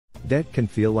Debt can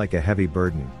feel like a heavy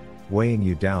burden, weighing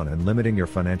you down and limiting your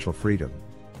financial freedom.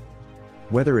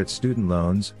 Whether it's student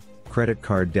loans, credit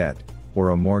card debt, or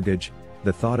a mortgage,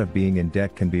 the thought of being in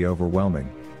debt can be overwhelming.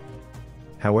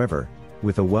 However,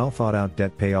 with a well-thought-out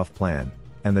debt payoff plan,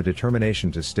 and the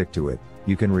determination to stick to it,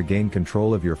 you can regain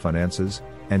control of your finances,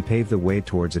 and pave the way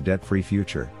towards a debt-free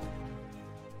future.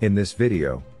 In this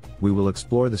video, we will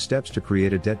explore the steps to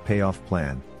create a debt payoff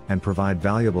plan, and provide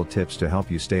valuable tips to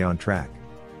help you stay on track.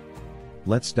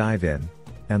 Let's dive in,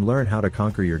 and learn how to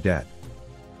conquer your debt.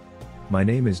 My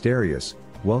name is Darius,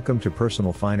 welcome to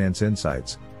Personal Finance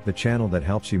Insights, the channel that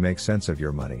helps you make sense of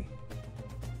your money.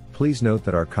 Please note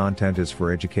that our content is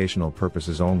for educational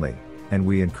purposes only, and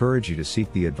we encourage you to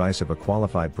seek the advice of a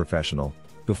qualified professional,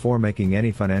 before making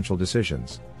any financial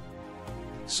decisions.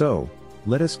 So,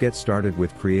 let us get started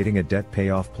with creating a debt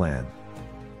payoff plan.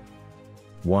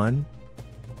 1.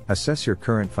 Assess your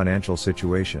current financial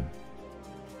situation.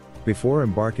 Before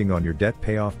embarking on your debt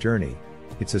payoff journey,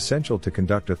 it's essential to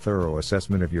conduct a thorough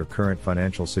assessment of your current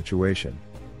financial situation.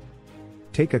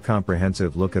 Take a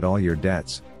comprehensive look at all your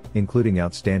debts, including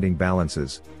outstanding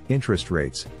balances, interest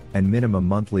rates, and minimum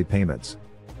monthly payments.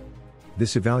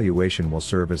 This evaluation will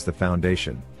serve as the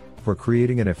foundation for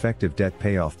creating an effective debt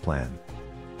payoff plan.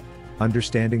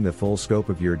 Understanding the full scope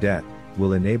of your debt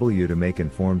will enable you to make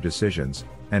informed decisions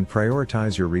and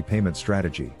prioritize your repayment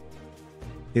strategy.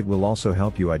 It will also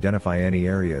help you identify any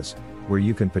areas where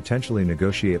you can potentially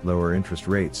negotiate lower interest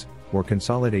rates or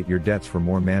consolidate your debts for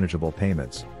more manageable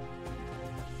payments.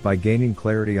 By gaining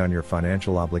clarity on your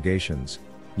financial obligations,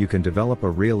 you can develop a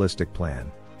realistic plan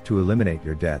to eliminate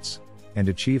your debts and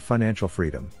achieve financial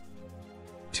freedom.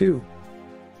 2.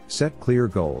 Set clear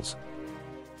goals.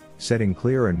 Setting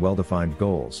clear and well-defined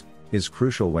goals is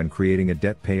crucial when creating a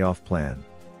debt payoff plan.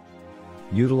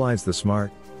 Utilize the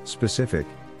SMART, specific,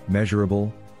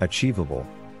 measurable, achievable,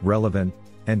 relevant,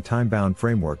 and time-bound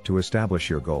framework to establish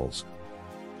your goals.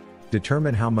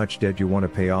 Determine how much debt you want to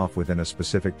pay off within a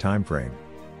specific time frame.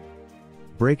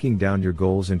 Breaking down your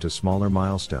goals into smaller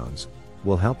milestones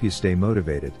will help you stay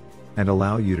motivated and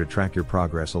allow you to track your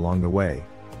progress along the way.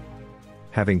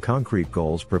 Having concrete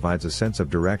goals provides a sense of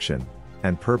direction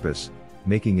and purpose,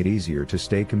 making it easier to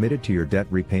stay committed to your debt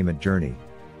repayment journey.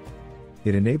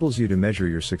 It enables you to measure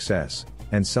your success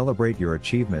and celebrate your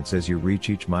achievements as you reach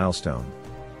each milestone.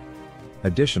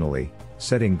 Additionally,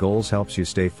 setting goals helps you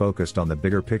stay focused on the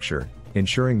bigger picture,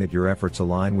 ensuring that your efforts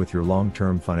align with your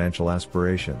long-term financial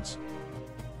aspirations.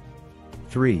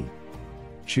 3.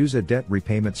 Choose a debt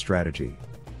repayment strategy.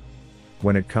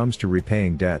 When it comes to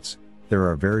repaying debts, there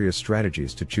are various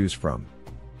strategies to choose from.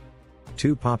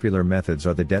 Two popular methods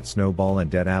are the debt snowball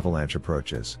and debt avalanche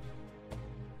approaches.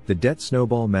 The debt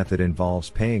snowball method involves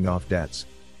paying off debts,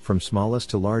 from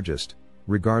smallest to largest,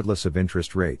 regardless of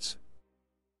interest rates.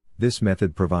 This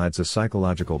method provides a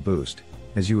psychological boost,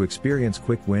 as you experience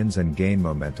quick wins and gain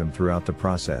momentum throughout the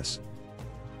process.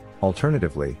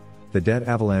 Alternatively, the debt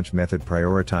avalanche method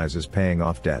prioritizes paying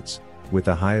off debts, with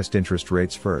the highest interest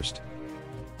rates first.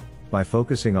 By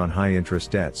focusing on high-interest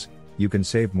debts, you can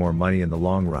save more money in the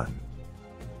long run.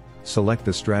 Select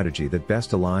the strategy that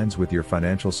best aligns with your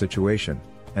financial situation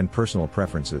and personal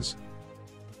preferences.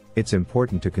 It's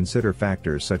important to consider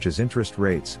factors such as interest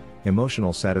rates,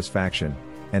 emotional satisfaction,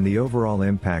 and the overall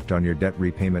impact on your debt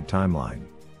repayment timeline.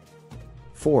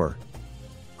 4.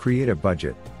 Create a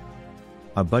budget.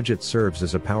 A budget serves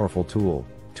as a powerful tool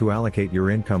to allocate your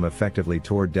income effectively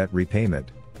toward debt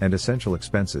repayment and essential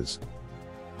expenses.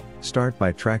 Start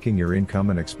by tracking your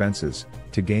income and expenses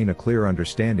to gain a clear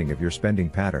understanding of your spending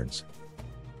patterns.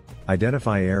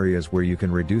 Identify areas where you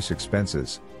can reduce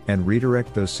expenses and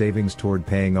redirect those savings toward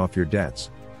paying off your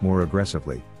debts more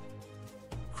aggressively.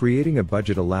 Creating a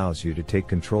budget allows you to take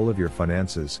control of your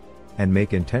finances and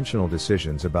make intentional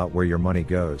decisions about where your money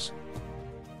goes.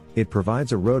 It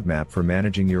provides a roadmap for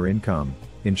managing your income,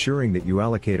 ensuring that you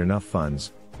allocate enough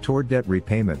funds toward debt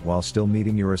repayment while still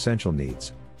meeting your essential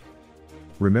needs.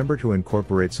 Remember to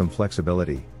incorporate some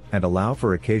flexibility and allow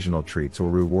for occasional treats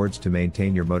or rewards to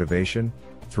maintain your motivation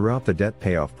throughout the debt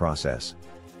payoff process.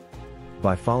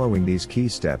 By following these key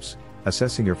steps,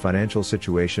 assessing your financial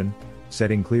situation,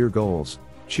 setting clear goals,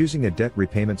 choosing a debt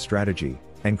repayment strategy,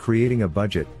 and creating a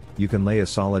budget, you can lay a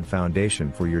solid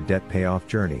foundation for your debt payoff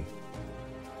journey.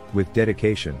 With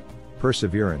dedication,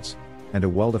 perseverance, and a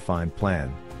well-defined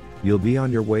plan, you'll be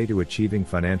on your way to achieving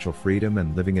financial freedom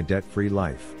and living a debt-free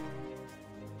life.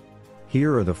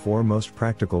 Here are the 4 most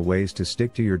practical ways to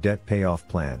stick to your debt payoff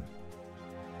plan.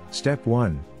 Step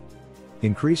 1.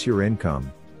 Increase your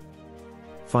income.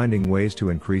 Finding ways to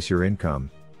increase your income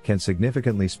can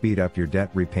significantly speed up your debt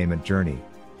repayment journey.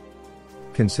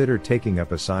 Consider taking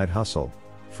up a side hustle,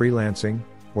 freelancing,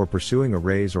 or pursuing a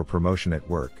raise or promotion at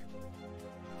work.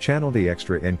 Channel the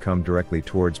extra income directly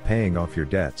towards paying off your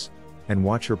debts, and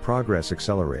watch your progress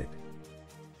accelerate.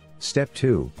 Step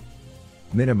 2.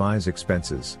 Minimize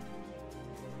expenses.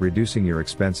 Reducing your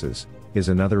expenses is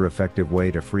another effective way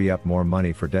to free up more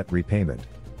money for debt repayment.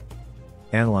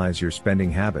 Analyze your spending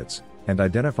habits, and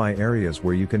identify areas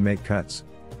where you can make cuts.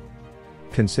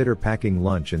 Consider packing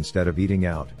lunch instead of eating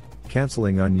out,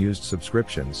 canceling unused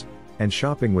subscriptions, and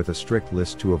shopping with a strict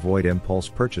list to avoid impulse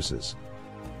purchases.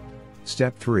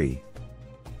 Step 3.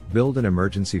 Build an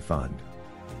emergency fund.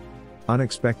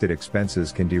 Unexpected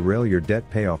expenses can derail your debt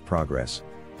payoff progress.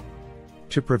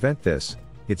 To prevent this,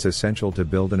 it's essential to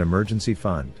build an emergency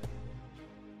fund.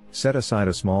 Set aside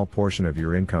a small portion of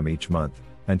your income each month,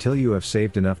 until you have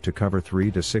saved enough to cover 3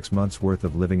 to 6 months' worth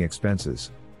of living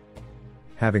expenses.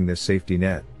 Having this safety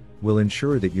net will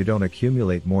ensure that you don't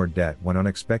accumulate more debt when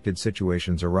unexpected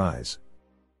situations arise.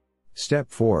 Step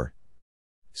 4.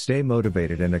 Stay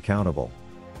motivated and accountable.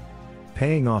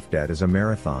 Paying off debt is a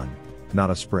marathon,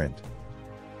 not a sprint.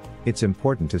 It's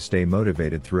important to stay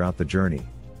motivated throughout the journey.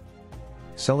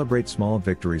 Celebrate small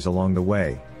victories along the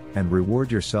way, and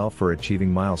reward yourself for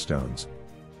achieving milestones.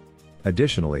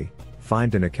 Additionally,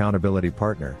 find an accountability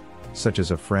partner, such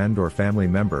as a friend or family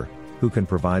member, who can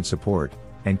provide support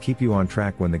and keep you on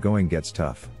track when the going gets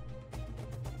tough.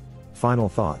 Final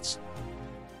thoughts.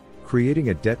 Creating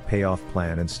a debt payoff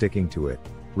plan and sticking to it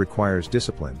requires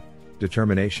discipline,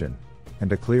 determination,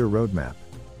 and a clear roadmap.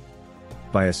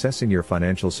 By assessing your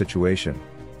financial situation,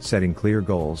 setting clear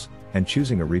goals, and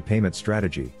choosing a repayment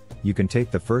strategy, you can take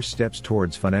the first steps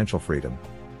towards financial freedom.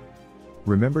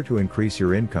 Remember to increase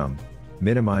your income,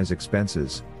 minimize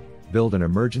expenses, build an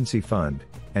emergency fund,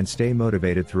 and stay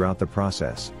motivated throughout the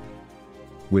process.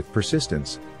 With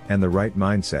persistence and the right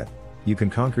mindset, you can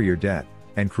conquer your debt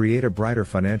and create a brighter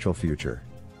financial future.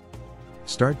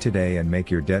 Start today and make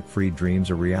your debt-free dreams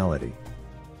a reality.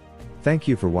 Thank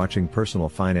you for watching Personal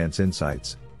Finance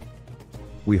Insights.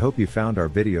 We hope you found our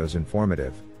videos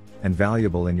informative and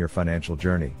valuable in your financial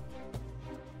journey.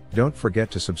 Don't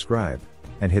forget to subscribe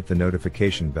and hit the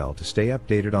notification bell to stay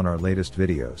updated on our latest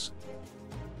videos.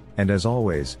 And as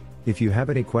always, if you have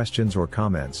any questions or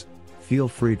comments, feel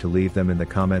free to leave them in the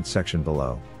comments section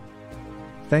below.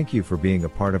 Thank you for being a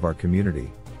part of our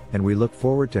community, and we look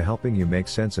forward to helping you make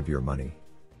sense of your money.